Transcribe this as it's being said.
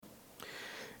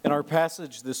In our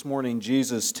passage this morning,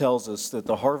 Jesus tells us that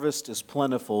the harvest is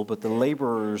plentiful, but the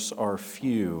laborers are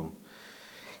few.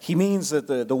 He means that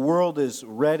the world is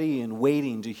ready and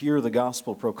waiting to hear the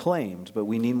gospel proclaimed, but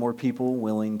we need more people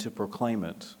willing to proclaim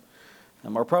it.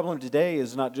 Our problem today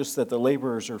is not just that the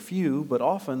laborers are few, but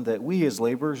often that we as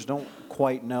laborers don't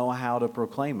quite know how to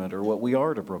proclaim it or what we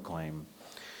are to proclaim.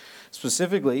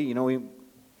 Specifically,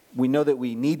 we know that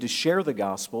we need to share the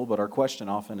gospel, but our question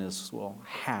often is, well,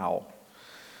 how?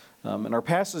 In our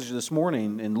passage this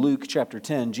morning in Luke chapter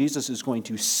 10, Jesus is going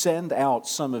to send out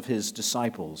some of his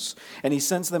disciples, and he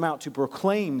sends them out to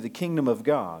proclaim the kingdom of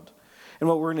God. And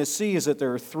what we're going to see is that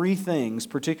there are three things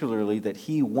particularly that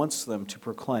he wants them to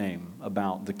proclaim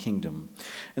about the kingdom.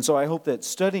 And so I hope that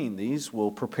studying these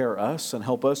will prepare us and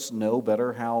help us know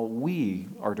better how we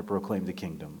are to proclaim the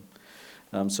kingdom.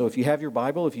 So if you have your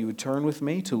Bible, if you would turn with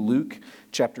me to Luke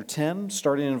chapter 10,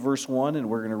 starting in verse 1, and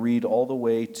we're going to read all the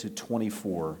way to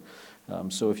 24.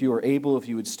 So if you are able, if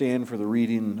you would stand for the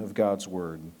reading of God's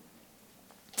word.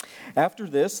 After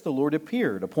this, the Lord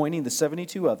appeared, appointing the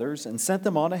 72 others, and sent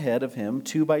them on ahead of him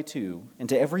 2 by 2,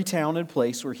 into every town and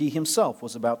place where he himself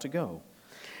was about to go.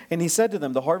 And he said to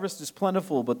them, "The harvest is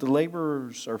plentiful, but the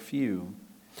laborers are few.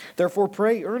 Therefore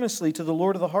pray earnestly to the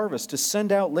Lord of the harvest to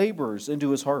send out laborers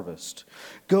into his harvest.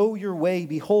 Go your way,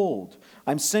 behold,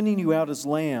 I'm sending you out as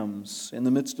lambs in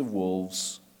the midst of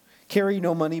wolves. Carry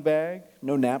no money bag,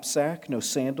 no knapsack, no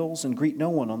sandals, and greet no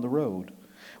one on the road.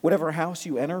 Whatever house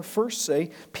you enter, first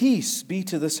say, 'Peace be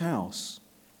to this house.'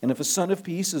 And if a son of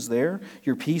peace is there,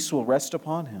 your peace will rest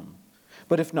upon him.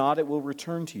 But if not, it will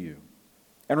return to you.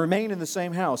 And remain in the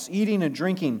same house, eating and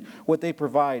drinking what they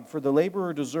provide, for the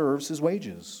laborer deserves his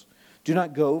wages. Do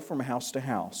not go from house to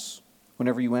house.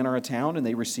 Whenever you enter a town and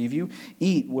they receive you,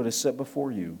 eat what is set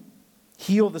before you.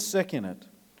 Heal the sick in it,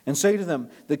 and say to them,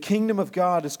 'The kingdom of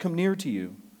God has come near to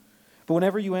you.' But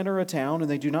whenever you enter a town and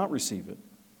they do not receive it,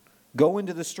 go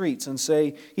into the streets and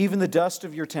say, 'Even the dust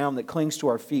of your town that clings to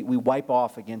our feet we wipe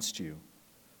off against you.'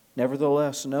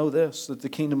 Nevertheless, know this, that the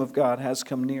kingdom of God has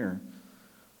come near.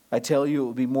 I tell you, it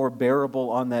will be more bearable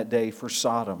on that day for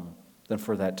Sodom than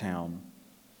for that town.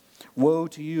 Woe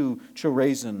to you,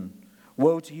 Chorazin!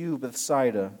 Woe to you,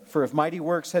 Bethsaida! For if mighty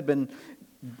works done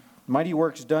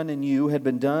in you had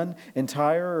been done in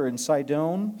Tyre or in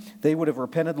Sidon, they would have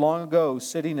repented long ago,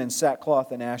 sitting in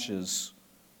sackcloth and ashes.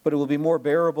 But it will be more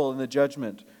bearable in the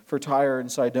judgment for Tyre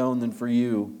and Sidon than for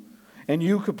you. And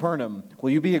you, Capernaum,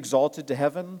 will you be exalted to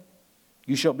heaven?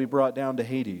 You shall be brought down to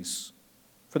Hades.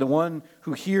 For the one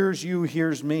who hears you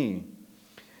hears me,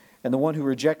 and the one who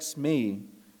rejects me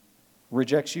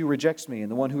rejects you, rejects me,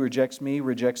 and the one who rejects me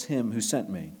rejects him who sent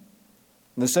me."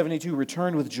 And the 72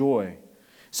 returned with joy,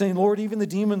 saying, "Lord, even the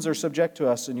demons are subject to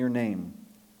us in your name."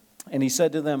 And he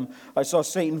said to them, "I saw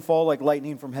Satan fall like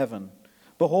lightning from heaven.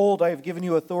 Behold, I have given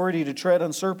you authority to tread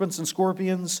on serpents and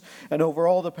scorpions, and over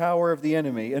all the power of the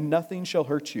enemy, and nothing shall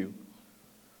hurt you.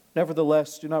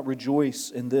 Nevertheless, do not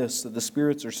rejoice in this, that the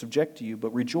spirits are subject to you,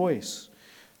 but rejoice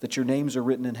that your names are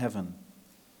written in heaven."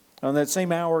 On that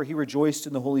same hour he rejoiced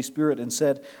in the Holy Spirit and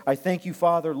said, "I thank you,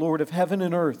 Father, Lord of heaven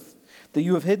and earth, that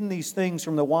you have hidden these things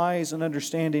from the wise and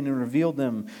understanding and revealed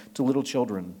them to little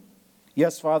children.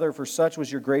 Yes, Father, for such was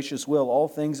your gracious will. All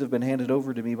things have been handed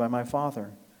over to me by my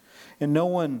Father. And no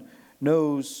one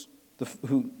knows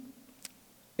who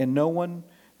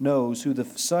the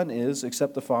Son is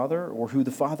except the Father, or who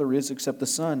the Father is except the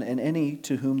Son, and any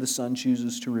to whom the Son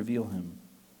chooses to reveal him."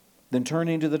 Then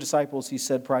turning to the disciples, he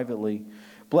said privately,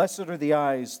 "Blessed are the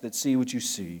eyes that see what you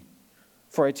see.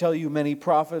 For I tell you, many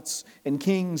prophets and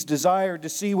kings desired to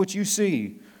see what you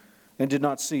see and did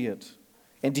not see it,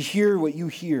 and to hear what you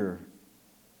hear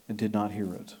and did not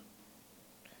hear it."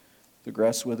 The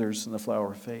grass withers and the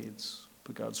flower fades,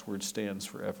 but God's word stands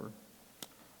forever.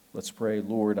 Let's pray.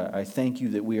 Lord, I thank you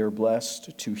that we are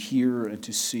blessed to hear and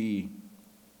to see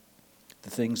the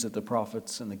things that the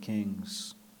prophets and the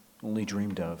kings only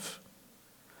dreamed of.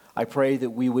 I pray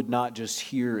that we would not just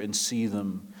hear and see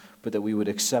them, but that we would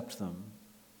accept them,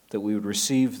 that we would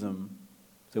receive them,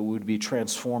 that we would be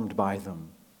transformed by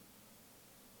them,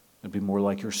 and be more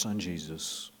like your Son,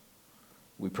 Jesus.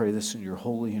 We pray this in your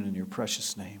holy and in your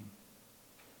precious name.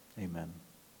 Amen.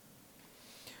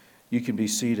 You can be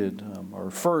seated. Our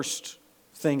first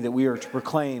thing that we are to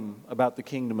proclaim about the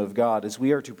kingdom of God is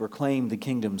we are to proclaim the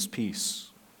kingdom's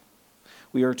peace.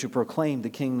 We are to proclaim the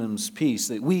kingdom's peace,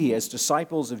 that we as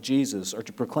disciples of Jesus are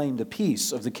to proclaim the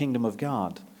peace of the kingdom of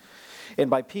God. And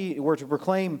by peace, we're to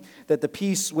proclaim that the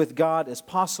peace with God is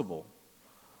possible.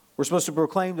 We're supposed to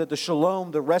proclaim that the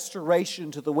shalom, the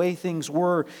restoration to the way things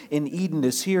were in Eden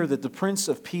is here, that the Prince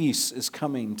of Peace is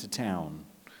coming to town.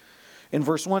 In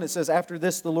verse 1 it says, "After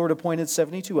this the Lord appointed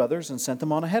 72 others and sent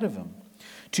them on ahead of him,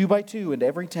 2 by 2, into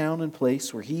every town and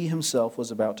place where he himself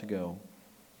was about to go."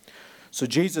 So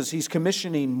Jesus, he's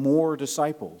commissioning more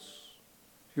disciples.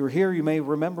 If you were here, you may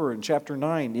remember in chapter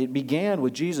 9, it began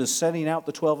with Jesus sending out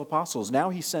the 12 apostles. Now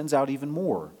he sends out even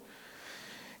more.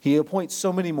 He appoints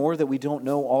so many more that we don't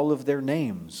know all of their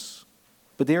names.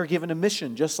 But they are given a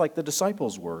mission just like the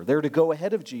disciples were. They're to go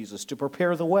ahead of Jesus to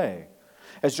prepare the way.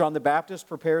 As John the Baptist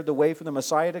prepared the way for the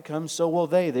Messiah to come, so will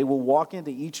they. They will walk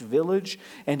into each village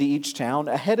and to each town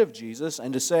ahead of Jesus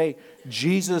and to say,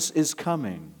 Jesus is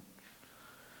coming.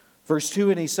 Verse 2,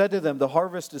 "And he said to them, the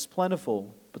harvest is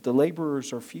plentiful, but the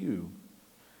laborers are few.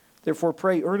 Therefore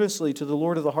pray earnestly to the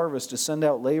Lord of the harvest to send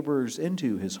out laborers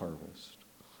into his harvest."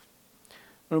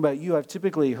 I don't know about you, I've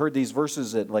typically heard these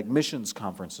verses at like missions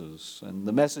conferences. And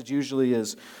the message usually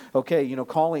is, okay,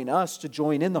 calling us to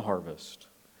join in the harvest.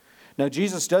 Now,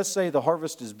 Jesus does say the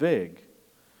harvest is big,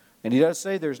 and he does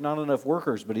say there's not enough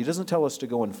workers, but he doesn't tell us to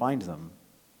go and find them.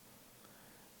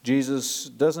 Jesus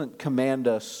doesn't command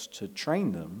us to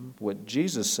train them. What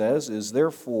Jesus says is,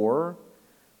 therefore,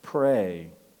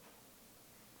 pray.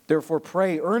 Therefore,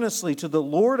 pray earnestly to the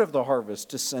Lord of the harvest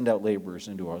to send out laborers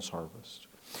into his harvest.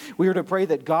 We are to pray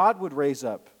that God would raise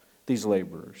up these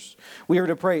laborers. We are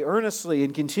to pray earnestly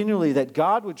and continually that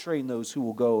God would train those who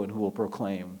will go and who will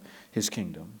proclaim his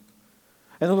kingdom.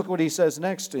 And then look what he says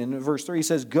next in verse 3. He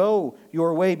says, "Go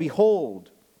your way,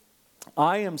 behold,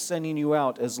 I am sending you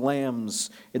out as lambs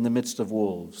in the midst of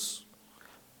wolves."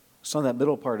 So on that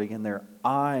middle part again there,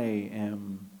 I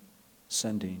am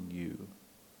sending you.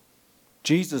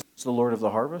 Jesus is the Lord of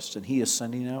the harvest, and he is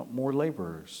sending out more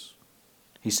laborers.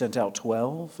 He sent out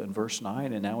 12 in verse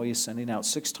 9, and now he is sending out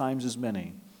 6 times as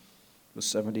many with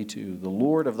 72. The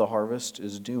Lord of the harvest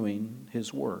is doing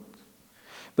his work.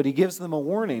 But he gives them a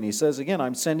warning. He says again,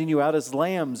 I'm sending you out as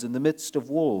lambs in the midst of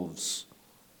wolves.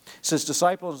 He says,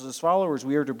 disciples, as followers,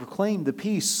 we are to proclaim the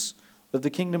peace of the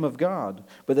kingdom of God.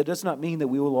 But that does not mean that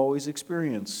we will always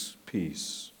experience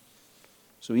peace.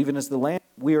 So even as the lamb,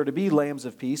 we are to be lambs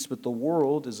of peace, but the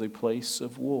world is a place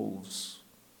of wolves.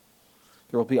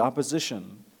 There will be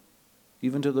opposition,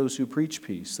 even to those who preach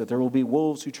peace, that there will be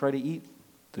wolves who try to eat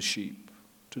the sheep,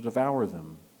 to devour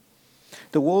them.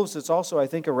 The wolves, it's also, I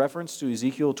think, a reference to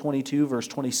Ezekiel 22, verse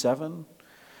 27.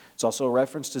 It's also a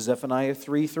reference to Zephaniah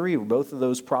 3:3. Both of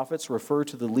those prophets refer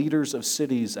to the leaders of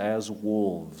cities as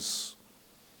wolves.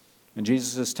 And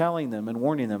Jesus is telling them and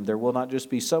warning them, there will not just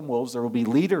be some wolves, there will be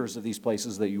leaders of these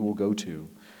places that you will go to,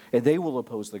 and they will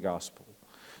oppose the gospel.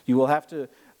 You will have to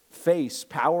face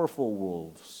powerful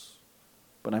wolves,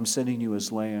 but I'm sending you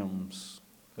as lambs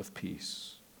of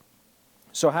peace.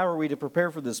 So how are we to prepare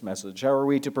for this message? How are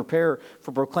we to prepare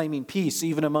for proclaiming peace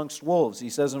even amongst wolves? He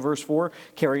says in verse 4,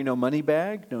 carry no money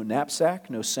bag, no knapsack,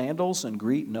 no sandals, and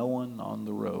greet no one on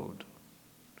the road.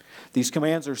 These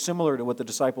commands are similar to what the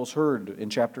disciples heard in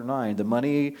chapter 9. The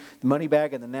money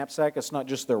bag and the knapsack, it's not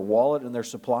just their wallet and their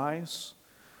supplies.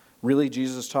 Really,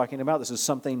 Jesus is talking about, this is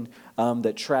something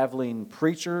that traveling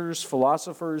preachers,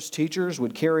 philosophers, teachers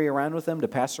would carry around with them to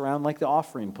pass around like the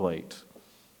offering plate.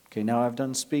 Okay, now I've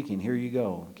done speaking. Here you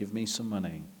go. Give me some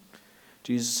money.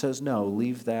 Jesus says, no,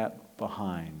 leave that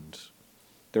behind.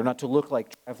 They're not to look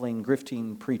like traveling,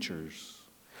 grifting preachers.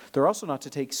 They're also not to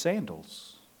take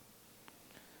sandals.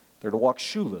 They're to walk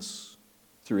shoeless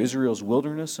through Israel's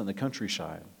wilderness and the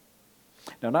countryside.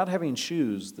 Now, not having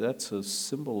shoes, that's a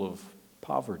symbol of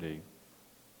poverty.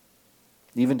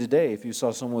 Even today, if you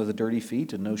saw someone with dirty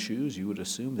feet and no shoes, you would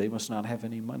assume they must not have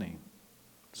any money.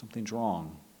 Something's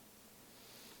wrong.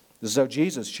 This is how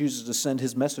Jesus chooses to send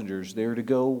his messengers. They are to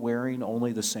go wearing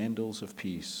only the sandals of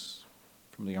peace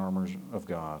from the armor of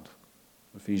God.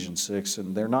 Ephesians 6.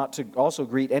 And they're not to also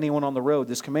greet anyone on the road.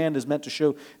 This command is meant to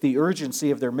show the urgency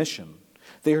of their mission.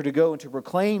 They are to go and to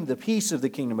proclaim the peace of the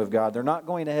kingdom of God. They're not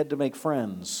going ahead to make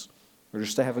friends or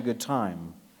just to have a good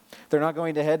time. They're not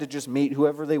going ahead to just meet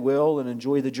whoever they will and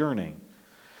enjoy the journey.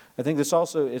 I think this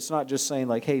also, it's not just saying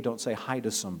like, hey, don't say hi to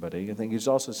somebody. I think it's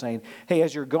also saying, hey,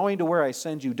 as you're going to where I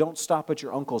send you, don't stop at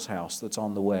your uncle's house that's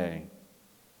on the way.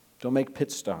 Don't make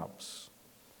pit stops.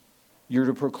 You're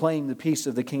to proclaim the peace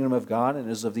of the kingdom of God, and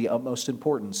it is of the utmost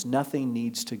importance. Nothing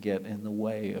needs to get in the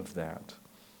way of that.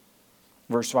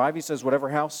 Verse 5, he says, whatever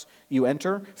house you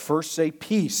enter, first say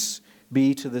peace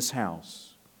be to this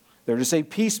house. They're to say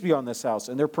peace be on this house,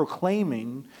 and they're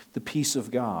proclaiming the peace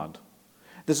of God.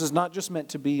 This is not just meant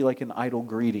to be like an idle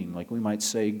greeting, like we might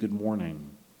say good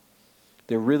morning.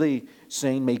 They're really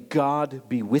saying, may God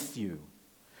be with you.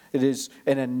 It is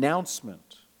an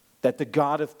announcement that the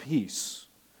God of peace,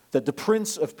 that the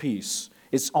Prince of Peace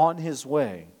is on his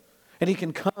way. And He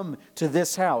can come to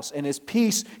this house, and His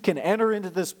peace can enter into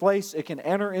this place. It can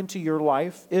enter into your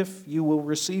life if you will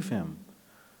receive Him.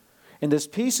 And this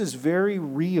peace is very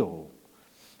real.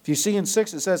 If you see in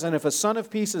 6, it says, and if a son of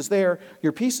peace is there,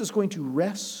 your peace is going to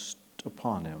rest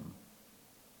upon him.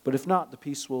 But if not, the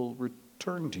peace will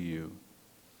return to you.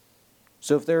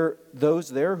 So if there are those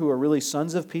there who are really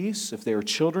sons of peace, if they are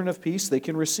children of peace, they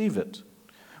can receive it.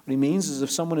 What he means is if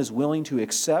someone is willing to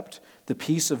accept the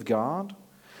peace of God,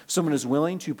 someone is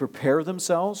willing to prepare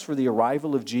themselves for the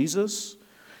arrival of Jesus,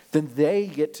 then they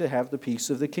get to have the peace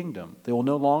of the kingdom. They will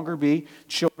no longer be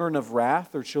children of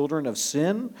wrath or children of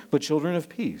sin, but children of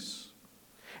peace.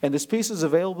 And this peace is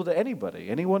available to anybody,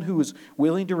 anyone who is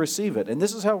willing to receive it. And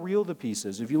this is how real the peace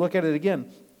is. If you look at it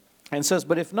again, and it says,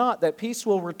 but if not, that peace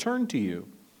will return to you.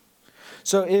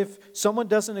 So if someone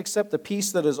doesn't accept the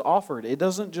peace that is offered, it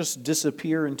doesn't just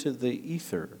disappear into the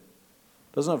ether.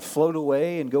 It doesn't float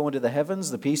away and go into the heavens.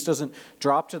 The peace doesn't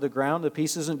drop to the ground. The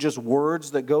peace isn't just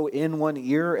words that go in one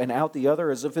ear and out the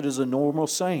other as if it is a normal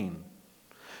saying.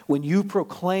 When you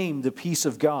proclaim the peace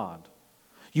of God,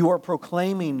 you are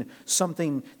proclaiming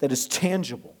something that is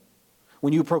tangible.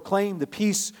 When you proclaim the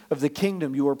peace of the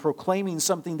kingdom, you are proclaiming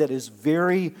something that is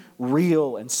very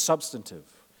real and substantive.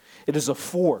 It is a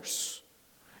force.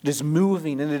 It is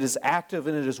moving and it is active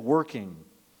and it is working.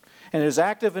 And it is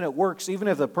active and it works even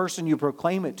if the person you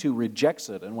proclaim it to rejects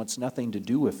it and wants nothing to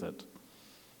do with it.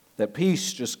 That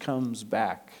peace just comes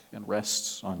back and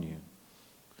rests on you.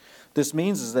 This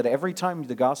means is that every time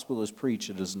the gospel is preached,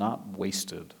 it is not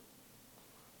wasted.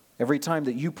 Every time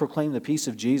that you proclaim the peace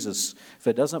of Jesus, if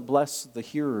it doesn't bless the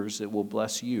hearers, it will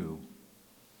bless you.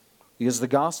 Because the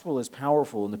gospel is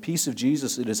powerful and the peace of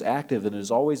Jesus, it is active and it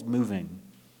is always moving.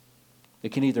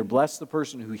 It can either bless the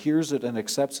person who hears it and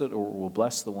accepts it, or it will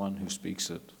bless the one who speaks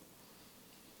it.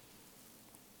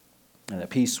 And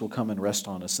that peace will come and rest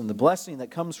on us. And the blessing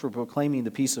that comes from proclaiming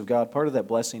the peace of God, part of that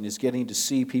blessing is getting to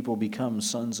see people become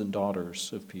sons and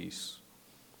daughters of peace.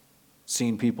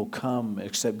 Seeing people come,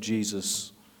 accept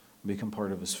Jesus, and become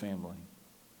part of His family.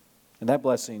 And that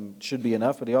blessing should be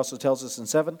enough, but he also tells us in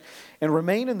 7, and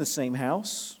remain in the same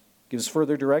house, gives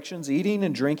further directions, eating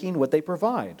and drinking what they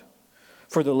provide.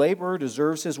 For the laborer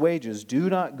deserves his wages. Do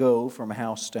not go from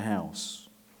house to house.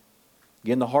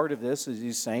 Again, the heart of this is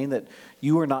he's saying that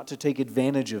you are not to take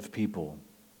advantage of people.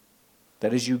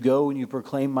 That as you go and you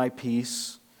proclaim my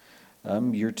peace,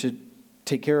 you're to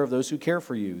take care of those who care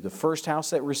for you. The first house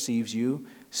that receives you,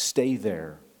 stay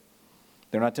there.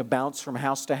 They're not to bounce from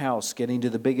house to house, getting to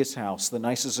the biggest house, the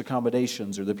nicest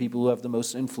accommodations, or the people who have the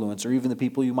most influence, or even the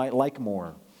people you might like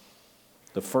more.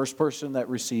 The first person that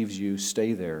receives you,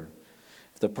 stay there.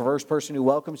 The first person who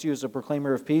welcomes you as a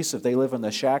proclaimer of peace, if they live in the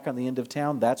shack on the end of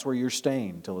town, that's where you're staying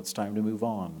until it's time to move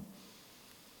on.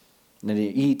 And then to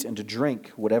eat and to drink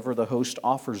whatever the host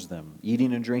offers them,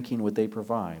 eating and drinking what they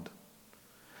provide.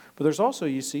 But there's also,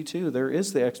 you see too, there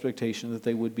is the expectation that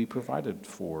they would be provided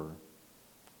for.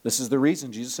 This is the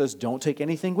reason Jesus says, don't take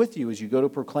anything with you as you go to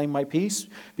proclaim my peace,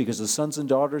 because the sons and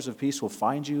daughters of peace will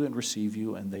find you and receive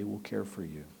you, and they will care for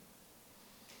you.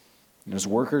 And as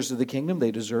workers of the kingdom, they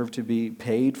deserve to be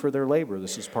paid for their labor.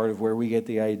 This is part of where we get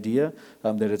the idea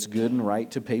that it's good and right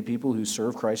to pay people who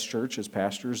serve Christ's church as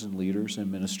pastors and leaders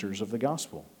and ministers of the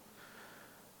gospel.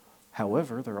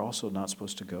 However, they're also not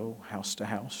supposed to go house to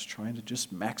house trying to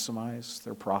just maximize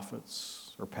their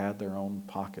profits or pad their own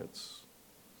pockets.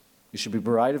 You should be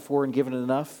provided for and given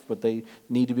enough, but they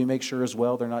need to be make sure as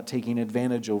well they're not taking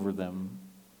advantage over them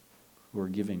who are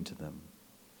giving to them.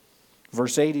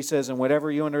 Verse 8, he says, and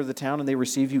whenever you enter the town and they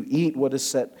receive you, eat what is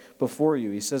set before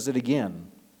you. He says it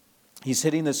again. He's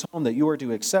hitting this home that you are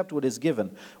to accept what is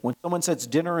given. When someone sets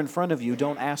dinner in front of you,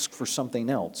 don't ask for something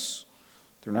else.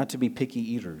 They're not to be picky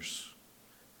eaters.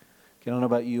 I don't know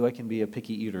about you, I can be a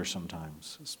picky eater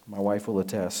sometimes. As my wife will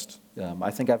attest.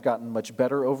 I think I've gotten much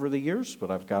better over the years,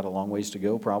 but I've got a long ways to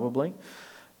go probably.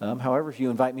 However, if you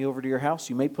invite me over to your house,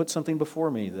 you may put something before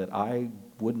me that I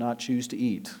would not choose to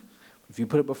eat. If you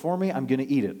put it before me, I'm going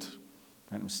to eat it.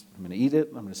 I'm going to eat it.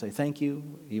 I'm going to say thank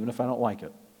you, even if I don't like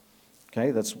it.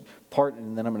 Okay, that's part,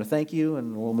 and then I'm going to thank you,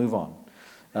 and we'll move on.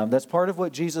 That's part of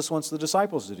what Jesus wants the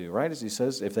disciples to do, right? As he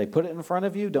says, if they put it in front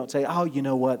of you, don't say, oh, you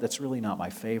know what, that's really not my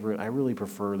favorite. I really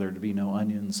prefer there to be no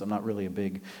onions. I'm not really a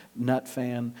big nut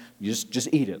fan. You just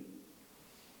eat it.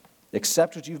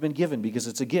 Accept what you've been given because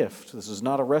it's a gift. This is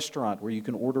not a restaurant where you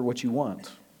can order what you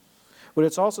want. But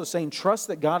it's also saying, trust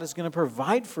that God is going to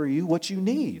provide for you what you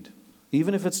need,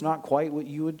 even if it's not quite what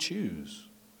you would choose.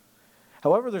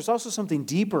 However, there's also something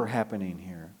deeper happening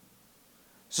here.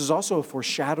 This is also a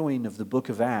foreshadowing of the book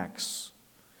of Acts.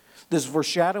 This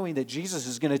foreshadowing that Jesus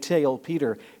is going to tell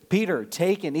Peter, Peter,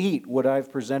 take and eat what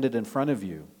I've presented in front of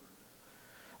you.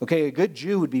 Okay, a good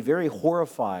Jew would be very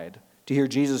horrified to hear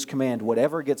Jesus command,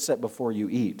 whatever gets set before you,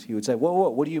 eat. He would say, whoa,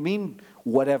 what do you mean,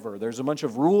 whatever? There's a bunch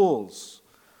of rules.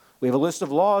 We have a list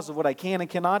of laws of what I can and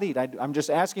cannot eat. I'm just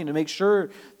asking to make sure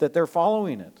that they're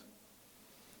following it.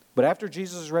 But after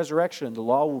Jesus' resurrection, the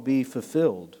law will be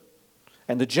fulfilled.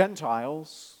 And the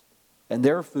Gentiles and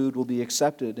their food will be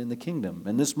accepted in the kingdom.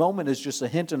 And this moment is just a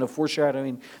hint and a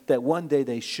foreshadowing that one day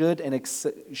they should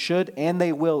and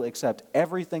they will accept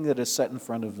everything that is set in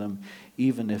front of them,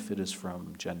 even if it is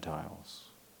from Gentiles.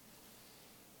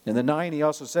 In the 9, he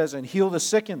also says, and heal the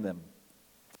sick in them.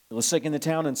 Heal the sick in the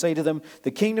town and say to them,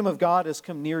 the kingdom of God has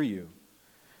come near you.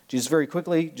 Jesus very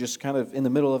quickly, just kind of in the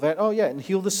middle of that, and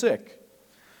heal the sick.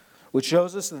 Which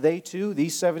shows us that they too,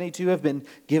 these 72, have been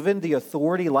given the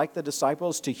authority, like the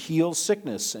disciples, to heal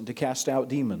sickness and to cast out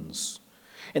demons.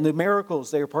 And the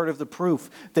miracles, they are part of the proof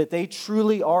that they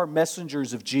truly are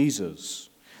messengers of Jesus,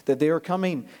 that they are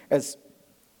coming as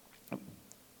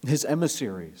his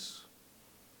emissaries,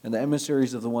 and the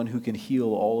emissaries of the one who can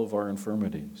heal all of our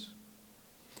infirmities.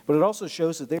 But it also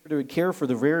shows that they are to care for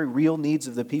the very real needs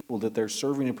of the people that they're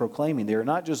serving and proclaiming. They are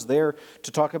not just there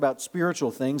to talk about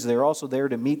spiritual things, they're also there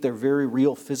to meet their very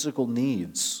real physical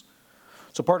needs.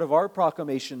 So part of our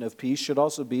proclamation of peace should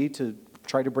also be to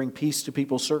try to bring peace to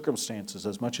people's circumstances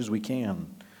as much as we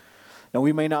can. Now,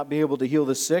 we may not be able to heal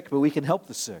the sick, but we can help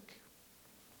the sick.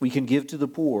 We can give to the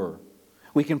poor.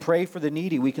 We can pray for the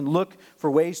needy. We can look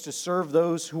for ways to serve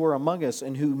those who are among us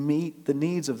and who meet the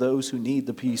needs of those who need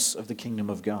the peace of the kingdom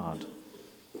of God.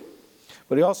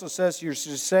 But he also says you're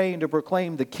to say and to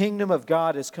proclaim the kingdom of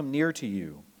God has come near to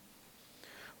you.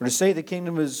 Or to say the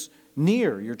kingdom is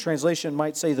near. Your translation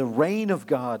might say the reign of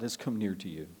God has come near to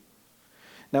you.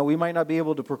 Now, we might not be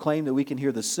able to proclaim that we can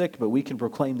heal the sick, but we can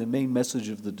proclaim the main message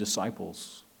of the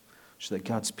disciples, which is that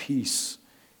God's peace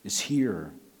is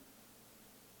here.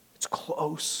 It's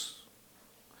close.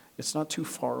 It's not too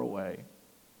far away.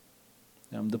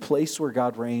 The place where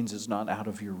God reigns is not out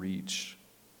of your reach.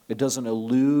 It doesn't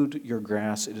elude your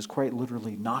grasp. It is quite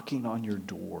literally knocking on your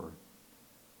door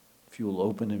if you will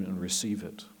open it and receive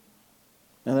it.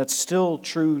 And that's still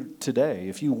true today.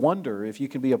 If you wonder if you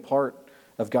can be a part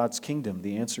of God's kingdom,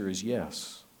 the answer is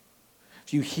yes.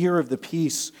 If you hear of the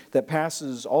peace that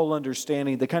passes all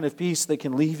understanding, the kind of peace that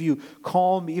can leave you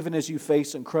calm even as you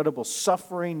face incredible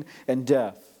suffering and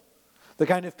death, the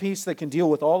kind of peace that can deal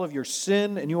with all of your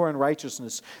sin and your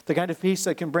unrighteousness, the kind of peace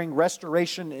that can bring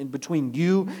restoration in between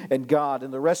you and God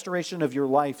and the restoration of your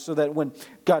life so that when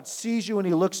God sees you and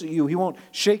he looks at you, he won't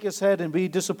shake his head and be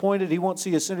disappointed. He won't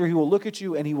see a sinner. He will look at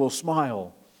you and he will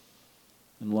smile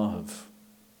in love.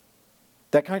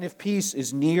 That kind of peace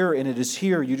is near and it is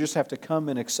here. You just have to come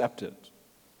and accept it.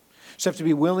 You just have to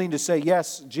be willing to say,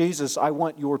 yes, Jesus, I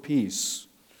want your peace.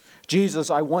 Jesus,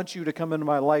 I want you to come into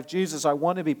my life. Jesus, I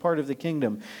want to be part of the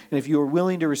kingdom. And if you are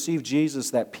willing to receive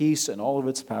Jesus, that peace and all of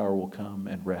its power will come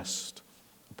and rest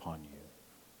upon you.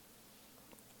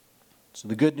 So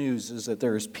the good news is that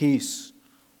there is peace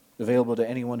available to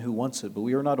anyone who wants it. But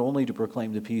we are not only to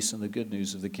proclaim the peace and the good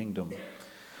news of the kingdom.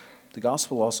 The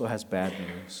gospel also has bad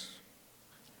news.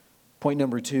 Point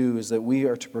number 2 is that we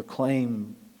are to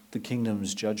proclaim the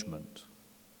kingdom's judgment.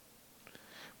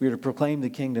 We are to proclaim the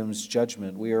kingdom's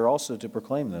judgment. We are also to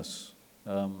proclaim this.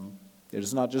 It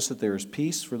is not just that there is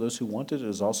peace for those who want it, it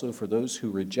is also for those who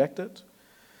reject it.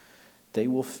 They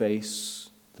will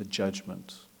face the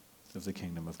judgment of the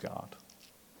kingdom of God.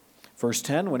 Verse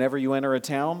 10, whenever you enter a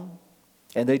town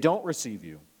and they don't receive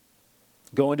you,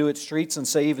 go into its streets and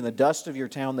say, even the dust of your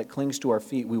town that clings to our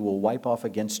feet, we will wipe off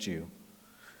against you.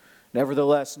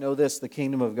 Nevertheless, know this, the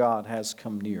kingdom of God has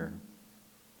come near.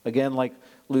 Again, like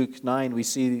Luke 9, we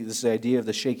see this idea of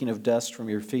the shaking of dust from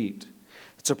your feet.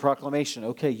 It's a proclamation.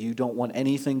 Okay, you don't want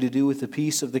anything to do with the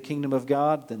peace of the kingdom of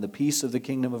God, then the peace of the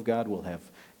kingdom of God will have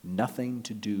nothing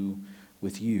to do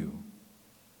with you.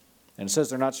 And it says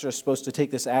they're not just supposed to take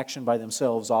this action by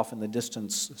themselves off in the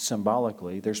distance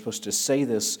symbolically. They're supposed to say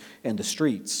this in the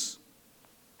streets.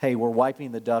 Hey, we're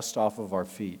wiping the dust off of our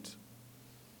feet.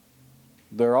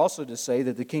 They're also to say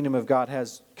that the kingdom of God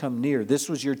has come near. This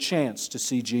was your chance to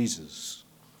see Jesus.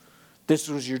 This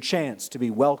was your chance to be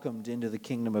welcomed into the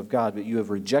kingdom of God, but you have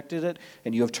rejected it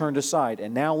and you have turned aside.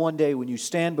 And now one day when you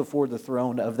stand before the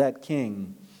throne of that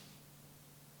king,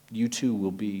 you too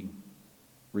will be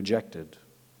rejected.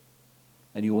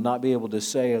 And you will not be able to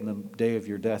say on the day of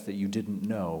your death that you didn't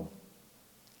know,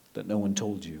 that no one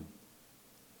told you.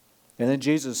 And then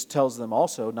Jesus tells them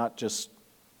also not just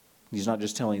He's not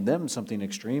just telling them something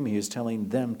extreme, he is telling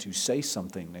them to say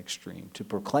something extreme, to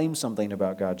proclaim something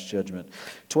about God's judgment.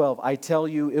 12, I tell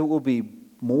you, it will be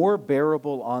more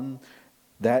bearable on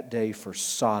that day for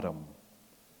Sodom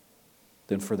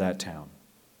than for that town.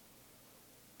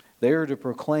 They are to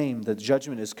proclaim that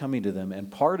judgment is coming to them,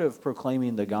 and part of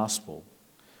proclaiming the gospel,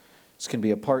 this can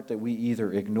be a part that we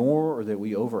either ignore or that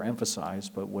we overemphasize,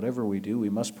 but whatever we do, we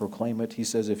must proclaim it. He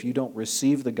says, if you don't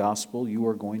receive the gospel, you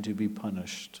are going to be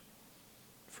punished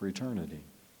for eternity.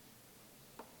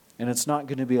 And it's not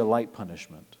going to be a light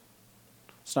punishment.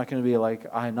 It's not going to be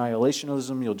like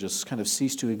annihilationism. You'll just kind of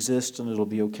cease to exist and it'll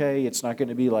be okay. It's not going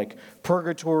to be like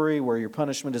purgatory where your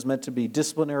punishment is meant to be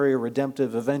disciplinary or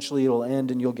redemptive. Eventually it'll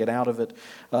end and you'll get out of it.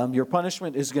 Your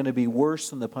punishment is going to be worse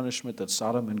than the punishment that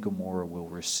Sodom and Gomorrah will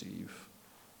receive.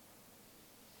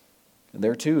 And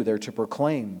there too, they're to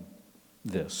proclaim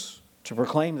this. To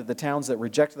proclaim that the towns that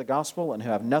reject the gospel and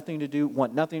want nothing to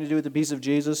do with the peace of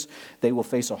Jesus, they will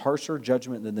face a harsher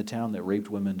judgment than the town that raped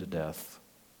women to death.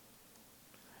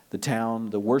 The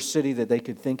town, the worst city that they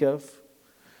could think of,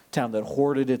 a town that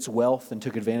hoarded its wealth and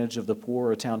took advantage of the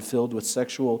poor, a town filled with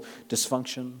sexual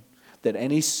dysfunction, that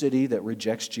any city that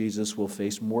rejects Jesus will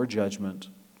face more judgment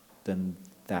than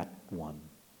that one.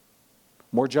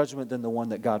 More judgment than the one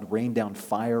that God rained down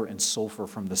fire and sulfur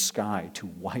from the sky to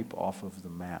wipe off of the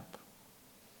map.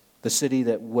 The city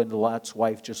that when Lot's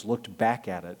wife just looked back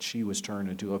at it, she was turned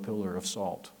into a pillar of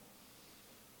salt.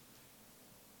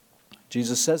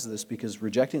 Jesus says this because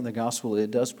rejecting the gospel,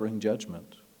 it does bring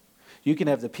judgment. You can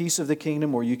have the peace of the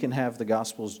kingdom or you can have the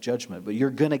gospel's judgment, but you're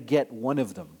going to get one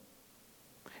of them.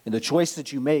 And the choice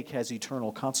that you make has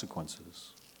eternal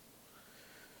consequences.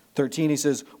 13, he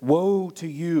says, woe to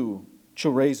you,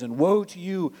 Chorazin, woe to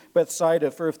you,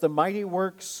 Bethsaida, for if the mighty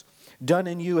works done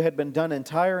in you had been done in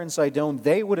Tyre and Sidon,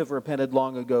 they would have repented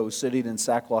long ago, sitting in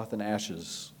sackcloth and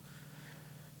ashes.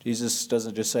 Jesus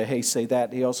doesn't just say, hey, say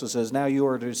that. He also says, now you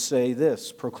are to say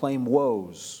this, proclaim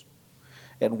woes.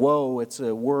 And woe, it's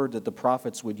a word that the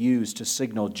prophets would use to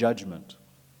signal judgment.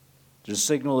 It's a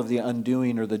signal of the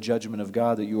undoing or the judgment of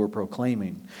God that you are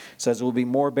proclaiming. It says it will be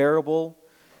more bearable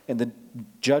in the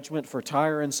judgment for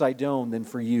Tyre and Sidon than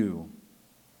for you.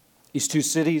 These two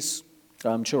cities,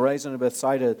 Chorazin and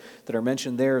Bethsaida, that are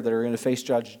mentioned there, that are going to face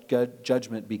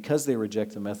judgment because they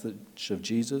reject the message of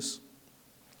Jesus.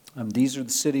 These are the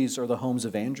cities or the homes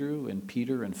of Andrew and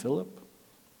Peter and Philip,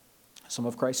 some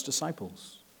of Christ's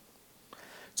disciples.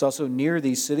 It's also near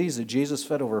these cities that Jesus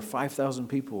fed over 5,000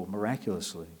 people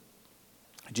miraculously.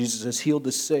 Jesus has healed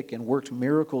the sick and worked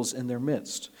miracles in their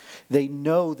midst. They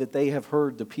know that they have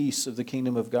heard the peace of the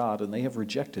kingdom of God and they have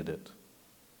rejected it.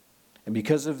 And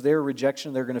because of their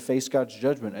rejection, they're going to face God's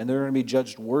judgment, and they're going to be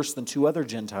judged worse than two other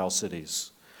Gentile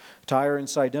cities, Tyre and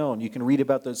Sidon. You can read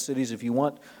about those cities if you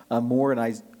want more in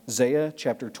Isaiah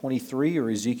chapter 23 or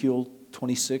Ezekiel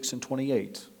 26 and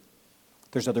 28.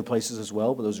 There's other places as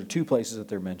well, but those are two places that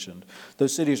they're mentioned.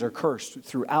 Those cities are cursed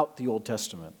throughout the Old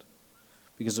Testament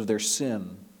because of their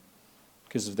sin,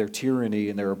 because of their tyranny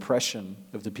and their oppression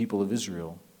of the people of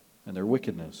Israel and their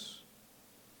wickedness.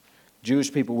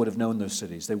 Jewish people would have known those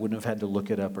cities. They wouldn't have had to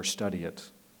look it up or study it.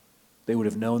 They would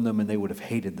have known them and they would have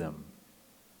hated them.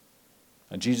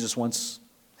 And Jesus wants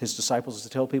his disciples to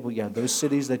tell people, yeah, those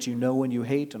cities that you know and you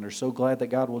hate and are so glad that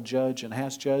God will judge and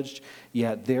has judged,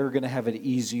 yeah, they're going to have it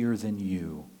easier than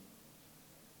you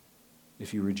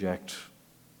if you reject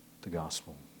the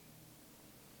gospel.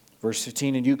 Verse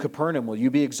 15, and you, Capernaum, will you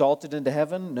be exalted into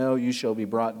heaven? No, you shall be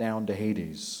brought down to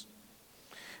Hades.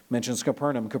 Mentions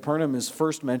Capernaum. Capernaum is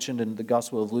first mentioned in the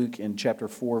Gospel of Luke in chapter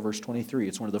 4, verse 23.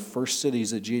 It's one of the first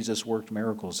cities that Jesus worked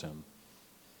miracles in.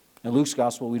 In Luke's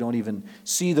Gospel, we don't even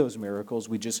see those miracles.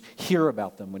 We just hear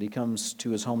about them when he comes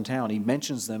to his hometown. He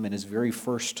mentions them in his very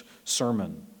first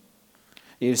sermon.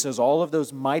 He says, all of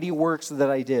those mighty works that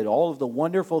I did, all of the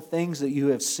wonderful things that you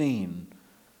have seen,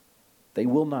 they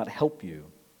will not help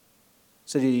you.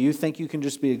 So do you think you can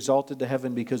just be exalted to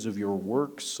heaven because of your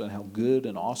works and how good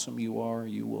and awesome you are?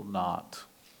 You will not.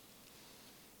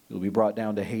 You'll be brought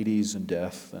down to Hades and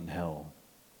death and hell.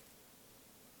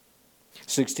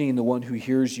 16, the one who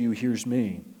hears you hears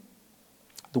me.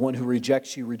 The one who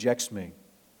rejects you rejects me.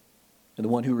 And the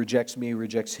one who rejects me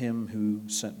rejects him who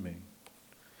sent me.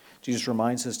 Jesus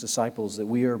reminds his disciples that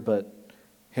we are but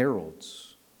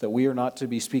heralds, that we are not to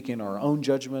be speaking our own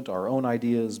judgment, our own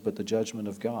ideas, but the judgment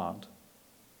of God.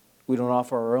 We don't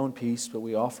offer our own peace, but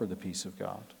we offer the peace of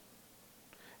God.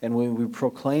 And when we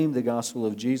proclaim the gospel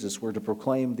of Jesus, we're to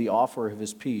proclaim the offer of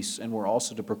his peace, and we're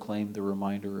also to proclaim the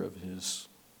reminder of his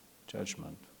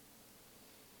judgment.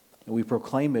 And we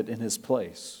proclaim it in his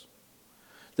place.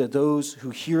 that those who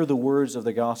hear the words of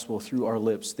the gospel through our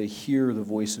lips, they hear the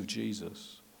voice of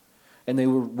Jesus.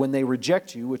 And when they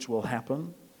reject you, which will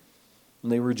happen, when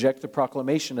they reject the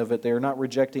proclamation of it, they are not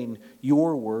rejecting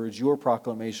your words, your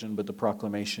proclamation, but the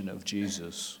proclamation of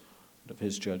Jesus, of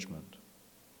his judgment.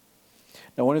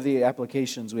 Now, one of the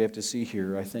applications we have to see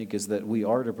here, I think, is that we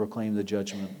are to proclaim the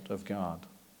judgment of God.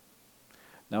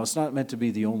 Now, it's not meant to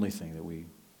be the only thing that we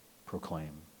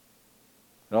proclaim.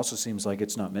 It also seems like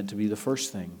it's not meant to be the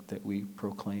first thing that we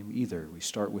proclaim either. We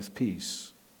start with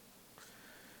peace.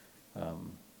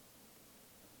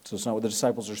 So it's not what the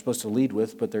disciples are supposed to lead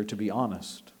with, but they're to be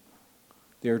honest.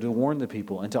 They are to warn the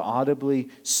people and to audibly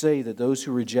say that those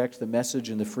who reject the message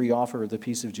and the free offer of the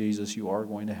peace of Jesus, you are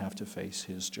going to have to face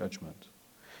his judgment.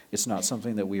 It's not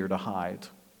something that we are to hide.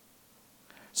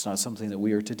 It's not something that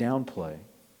we are to downplay.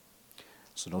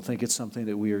 So don't think it's something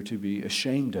that we are to be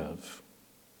ashamed of,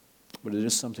 but it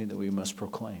is something that we must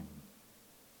proclaim.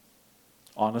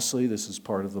 Honestly, this is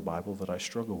part of the Bible that I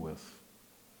struggle with.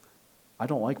 I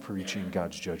don't like preaching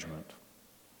God's judgment.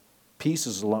 Peace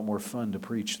is a lot more fun to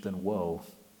preach than woe.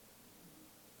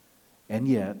 And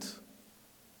yet,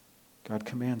 God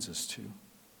commands us to.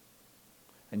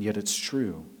 And yet it's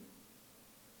true.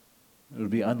 It would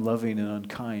be unloving and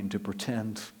unkind to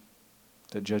pretend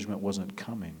that judgment wasn't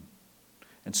coming.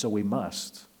 And so we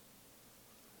must.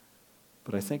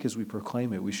 But I think as we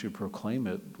proclaim it, we should proclaim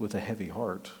it with a heavy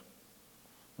heart.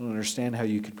 I don't understand how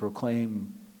you could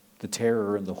proclaim the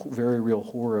terror and the very real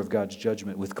horror of God's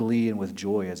judgment with glee and with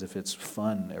joy as if it's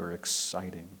fun or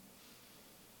exciting.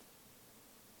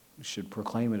 We should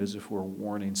proclaim it as if we're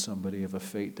warning somebody of a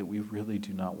fate that we really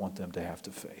do not want them to have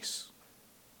to face.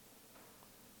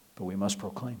 But we must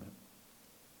proclaim it.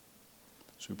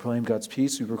 So we proclaim God's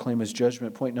peace, we proclaim his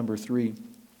judgment. Point number 3,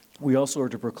 we also are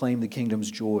to proclaim the kingdom's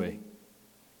joy.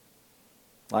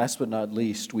 Last but not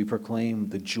least, we proclaim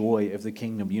the joy of the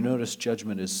kingdom. You notice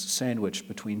judgment is sandwiched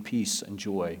between peace and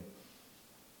joy.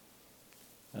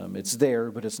 It's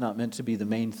there, but it's not meant to be the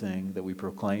main thing that we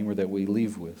proclaim or that we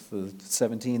leave with. The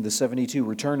 72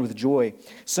 return with joy,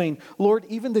 saying, Lord,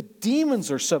 even the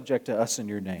demons are subject to us in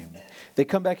your name. They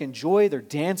come back in joy, they're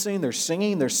dancing, they're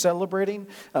singing, they're celebrating,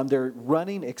 they're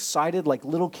running excited like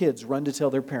little kids run to tell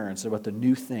their parents about the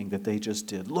new thing that they just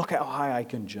did. Look how high I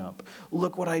can jump.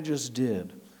 Look what I just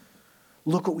did.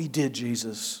 Look what we did,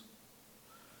 Jesus.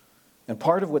 And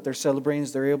part of what they're celebrating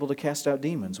is they're able to cast out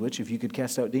demons, which if you could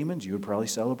cast out demons, you would probably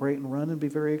celebrate and run and be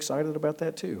very excited about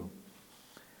that too.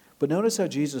 But notice how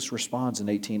Jesus responds in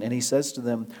 18, and he says to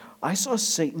them, I saw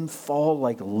Satan fall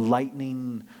like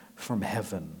lightning from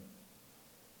heaven.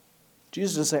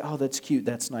 Jesus doesn't say, oh, that's cute,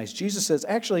 that's nice. Jesus says,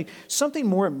 actually, something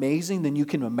more amazing than you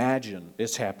can imagine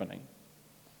is happening.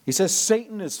 He says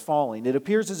Satan is falling. It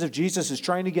appears as if Jesus is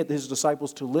trying to get his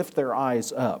disciples to lift their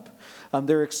eyes up.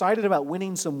 They're excited about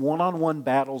winning some one-on-one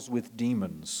battles with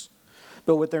demons.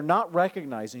 But what they're not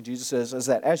recognizing, Jesus says, is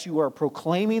that as you are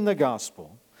proclaiming the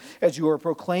gospel, as you are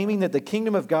proclaiming that the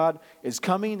kingdom of God is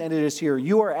coming and it is here,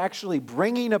 you are actually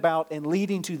bringing about and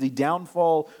leading to the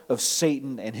downfall of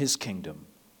Satan and his kingdom.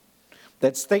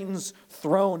 That's Satan's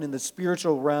throne in the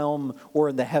spiritual realm or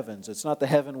in the heavens. It's not the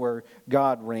heaven where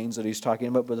God reigns that he's talking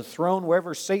about, but the throne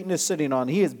wherever Satan is sitting on,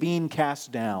 he is being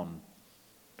cast down.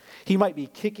 He might be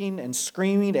kicking and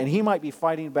screaming and he might be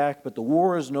fighting back, but the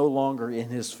war is no longer in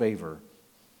his favor.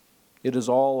 It is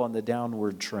all on the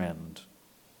downward trend.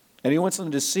 And he wants them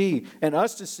to see, and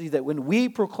us to see, that when we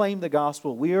proclaim the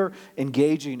gospel, we are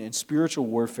engaging in spiritual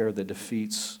warfare that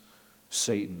defeats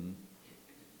Satan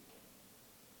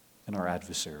and our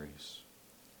adversaries.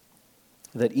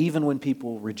 That even when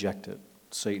people reject it,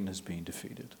 Satan is being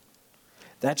defeated.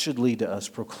 That should lead to us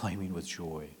proclaiming with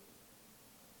joy.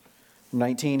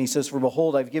 19, he says, for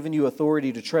behold, I've given you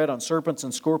authority to tread on serpents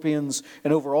and scorpions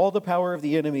and over all the power of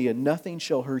the enemy, and nothing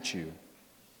shall hurt you.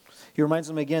 He reminds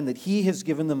them again that he has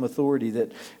given them authority,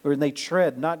 that when they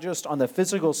tread not just on the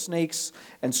physical snakes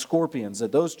and scorpions,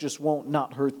 that those just won't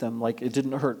not hurt them like it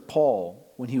didn't hurt Paul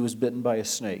when he was bitten by a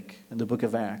snake in the book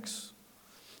of Acts.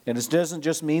 And it doesn't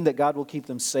just mean that God will keep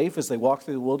them safe as they walk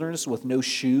through the wilderness with no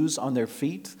shoes on their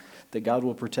feet, that God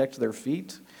will protect their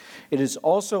feet. It is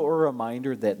also a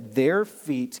reminder that their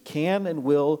feet can and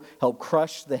will help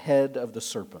crush the head of the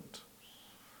serpent,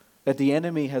 that the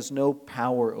enemy has no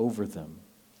power over them,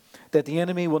 that the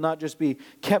enemy will not just be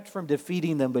kept from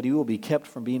defeating them, but he will be kept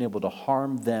from being able to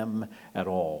harm them at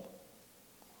all.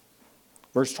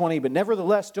 Verse 20, but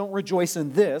nevertheless, don't rejoice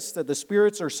in this, that the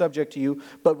spirits are subject to you,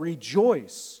 but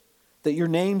rejoice that your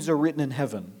names are written in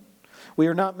heaven. We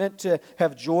are not meant to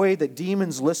have joy that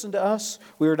demons listen to us.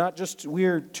 We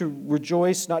are to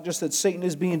rejoice not just that Satan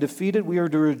is being defeated, we are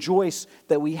to rejoice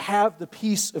that we have the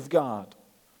peace of God.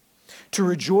 To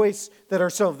rejoice that our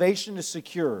salvation is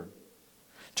secure.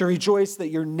 To rejoice that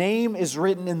your name is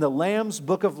written in the Lamb's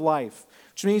book of life,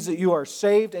 which means that you are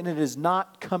saved and it is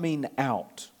not coming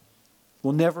out. It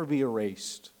will never be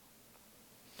erased.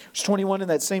 Verse 21, in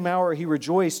that same hour he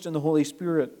rejoiced in the Holy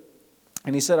Spirit.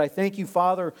 And he said, I thank you,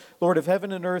 Father, Lord of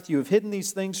heaven and earth. You have hidden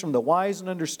these things from the wise and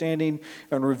understanding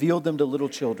and revealed them to little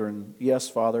children. Yes,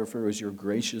 Father, for it was your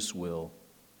gracious will.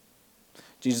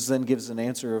 Jesus then gives an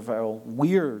answer of how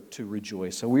we are to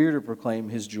rejoice, how we are to proclaim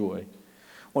his joy.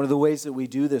 One of the ways that we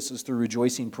do this is through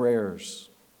rejoicing prayers.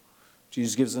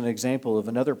 Jesus gives an example of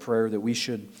another prayer that we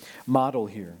should model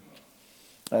here.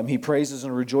 He praises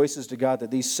and rejoices to God that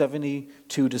these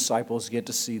 72 disciples get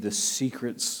to see the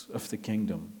secrets of the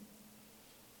kingdom.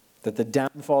 That the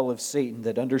downfall of Satan,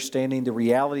 that understanding the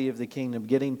reality of the kingdom,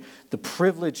 getting the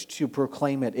privilege to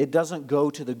proclaim it, it doesn't go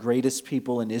to the greatest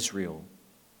people in Israel.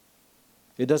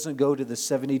 It doesn't go to the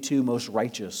 72 most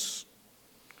righteous.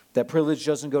 That privilege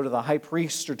doesn't go to the high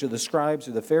priests or to the scribes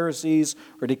or the Pharisees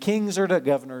or to kings or to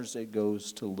governors. It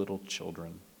goes to little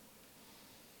children.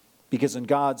 Because in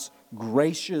God's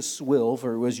gracious will,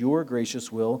 for it was your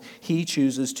gracious will, he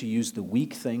chooses to use the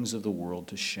weak things of the world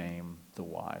to shame the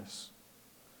wise.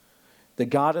 That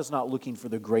God is not looking for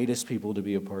the greatest people to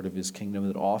be a part of his kingdom,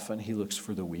 that often he looks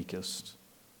for the weakest,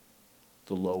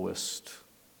 the lowest,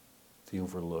 the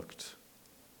overlooked.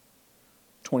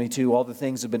 22, all the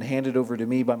things have been handed over to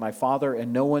me by my Father,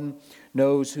 and no one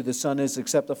knows who the Son is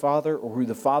except the Father, or who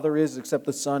the Father is except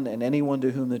the Son, and anyone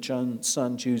to whom the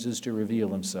Son chooses to reveal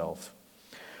himself.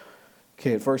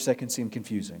 Okay, at first that can seem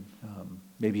confusing.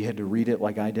 Maybe you had to read it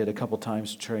like I did a couple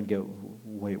times to try and get,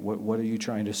 wait, what are you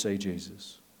trying to say,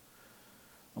 Jesus?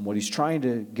 And what he's trying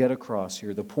to get across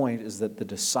here, the point is that the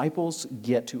disciples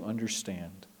get to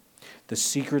understand the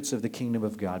secrets of the kingdom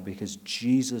of God because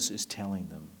Jesus is telling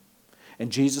them.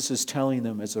 And Jesus is telling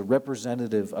them as a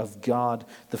representative of God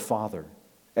the Father,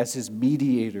 as his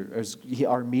mediator, as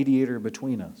our mediator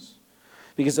between us.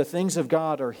 Because the things of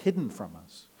God are hidden from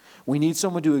us. We need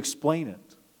someone to explain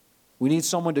it. We need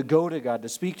someone to go to God, to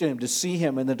speak to him, to see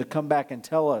him, and then to come back and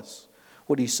tell us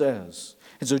what he says.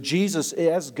 And so Jesus,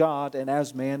 as God and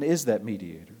as man, is that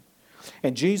mediator.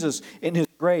 And Jesus, in his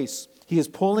grace, he is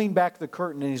pulling back the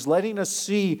curtain and he's letting us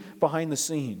see behind the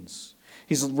scenes.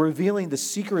 He's revealing the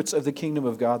secrets of the kingdom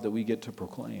of God that we get to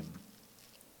proclaim.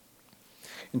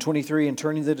 In 23, and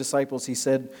turning to the disciples, he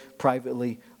said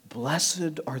privately,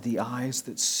 blessed are the eyes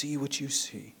that see what you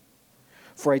see.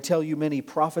 For I tell you, many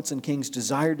prophets and kings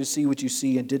desired to see what you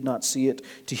see and did not see it,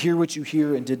 to hear what you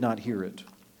hear and did not hear it.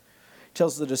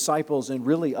 Tells the disciples, and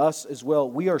really us as well,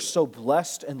 we are so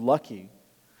blessed and lucky.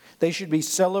 They should be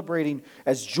celebrating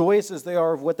as joyous as they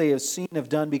are of what they have seen and have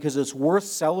done because it's worth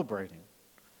celebrating.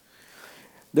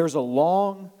 There's a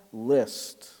long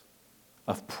list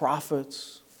of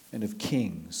prophets and of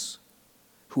kings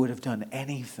who would have done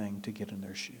anything to get in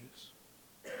their shoes.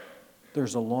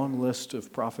 There's a long list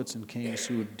of prophets and kings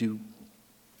who would do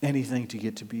anything to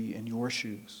get to be in your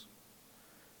shoes.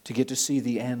 To get to see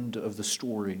the end of the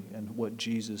story and what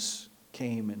Jesus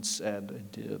came and said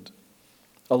and did.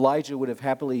 Elijah would have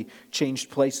happily changed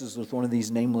places with one of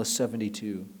these nameless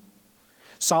 72.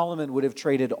 Solomon would have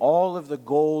traded all of the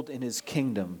gold in his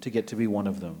kingdom to get to be one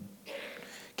of them.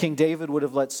 King David would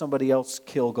have let somebody else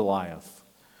kill Goliath.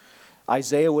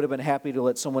 Isaiah would have been happy to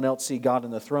let someone else see God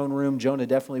in the throne room. Jonah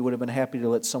definitely would have been happy to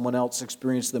let someone else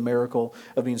experience the miracle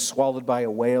of being swallowed by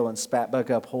a whale and spat back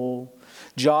up whole.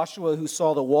 Joshua, who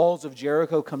saw the walls of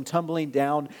Jericho come tumbling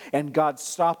down and God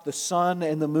stopped the sun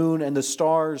and the moon and the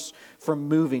stars from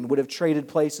moving, would have traded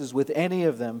places with any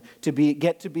of them to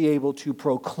get to be able to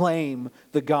proclaim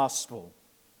the gospel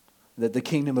that the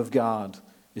kingdom of God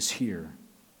is here.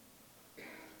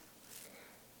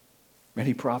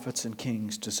 Many prophets and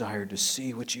kings desire to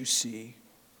see what you see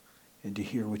and to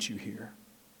hear what you hear.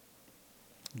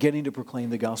 Getting to proclaim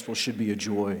the gospel should be a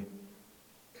joy.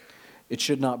 It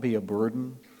should not be a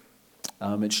burden.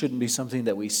 It shouldn't be something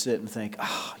that we sit and think,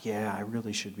 yeah, I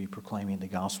really should be proclaiming the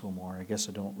gospel more. I guess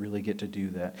I don't really get to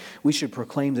do that. We should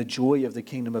proclaim the joy of the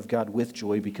kingdom of God with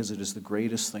joy because it is the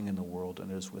greatest thing in the world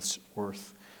and it is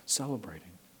worth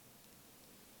celebrating.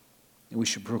 And we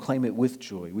should proclaim it with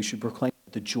joy. We should proclaim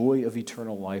the joy of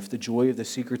eternal life, the joy of the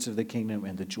secrets of the kingdom,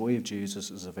 and the joy of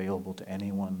Jesus is available to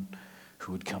anyone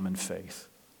who would come in faith.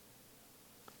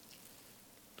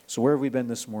 So where have we been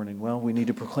this morning? Well, we need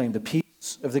to proclaim the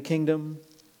peace of the kingdom,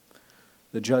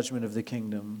 the judgment of the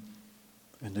kingdom,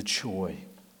 and the joy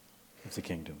of the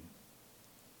kingdom.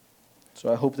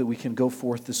 So I hope that we can go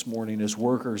forth this morning as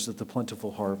workers at the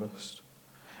plentiful harvest,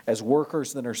 as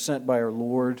workers that are sent by our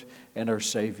Lord and our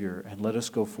Savior, and let us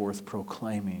go forth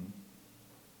proclaiming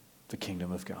the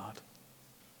kingdom of God.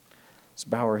 Let's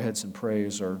bow our heads and pray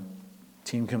as our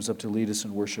team comes up to lead us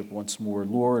in worship once more.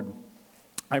 Lord,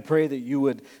 I pray that you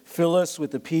would fill us with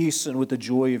the peace and with the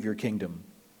joy of your kingdom.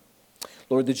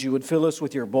 Lord, that you would fill us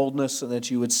with your boldness and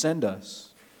that you would send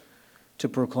us to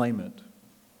proclaim it.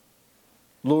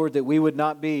 Lord, that we would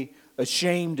not be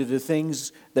ashamed of the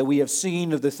things that we have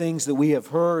seen, of the things that we have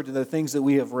heard, and the things that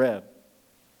we have read.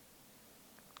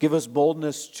 Give us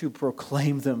boldness to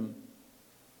proclaim them,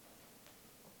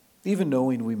 even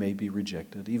knowing we may be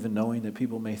rejected, even knowing that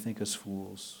people may think us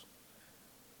fools.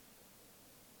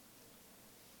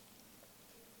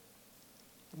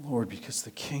 Lord, because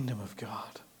the kingdom of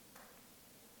God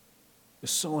is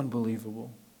so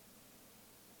unbelievable,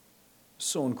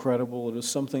 so incredible. It is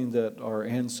something that our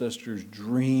ancestors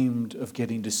dreamed of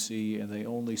getting to see, and they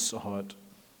only saw it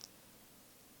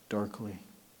darkly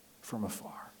from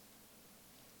afar.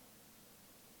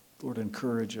 Lord,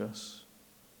 encourage us.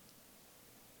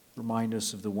 Remind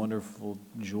us of the wonderful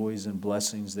joys and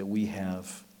blessings that we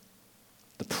have,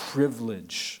 the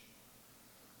privilege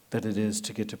that it is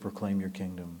to get to proclaim your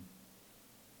kingdom.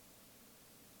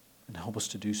 And help us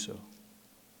to do so,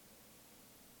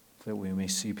 that we may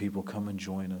see people come and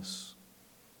join us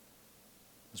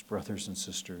as brothers and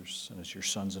sisters and as your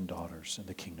sons and daughters in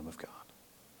the kingdom of God.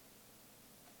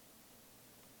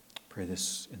 Pray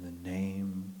this in the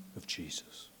name of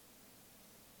Jesus.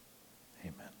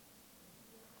 Amen.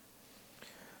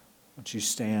 Won't you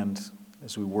stand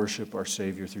as we worship our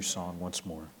Savior through song once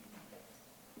more?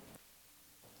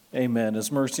 Amen.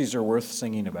 His mercies are worth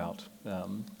singing about.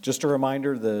 Just a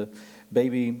reminder, the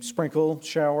baby sprinkle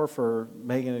shower for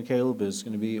Megan and Caleb is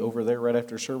going to be over there right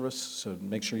after service, so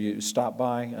make sure you stop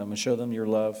by and show them your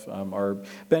love. Our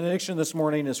benediction this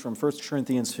morning is from 1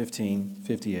 Corinthians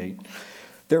 15:58.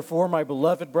 Therefore, my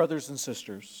beloved brothers and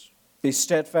sisters, be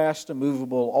steadfast,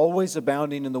 immovable, always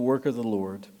abounding in the work of the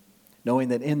Lord, knowing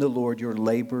that in the Lord your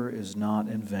labor is not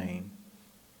in vain.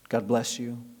 God bless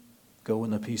you. Go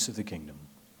in the peace of the kingdom.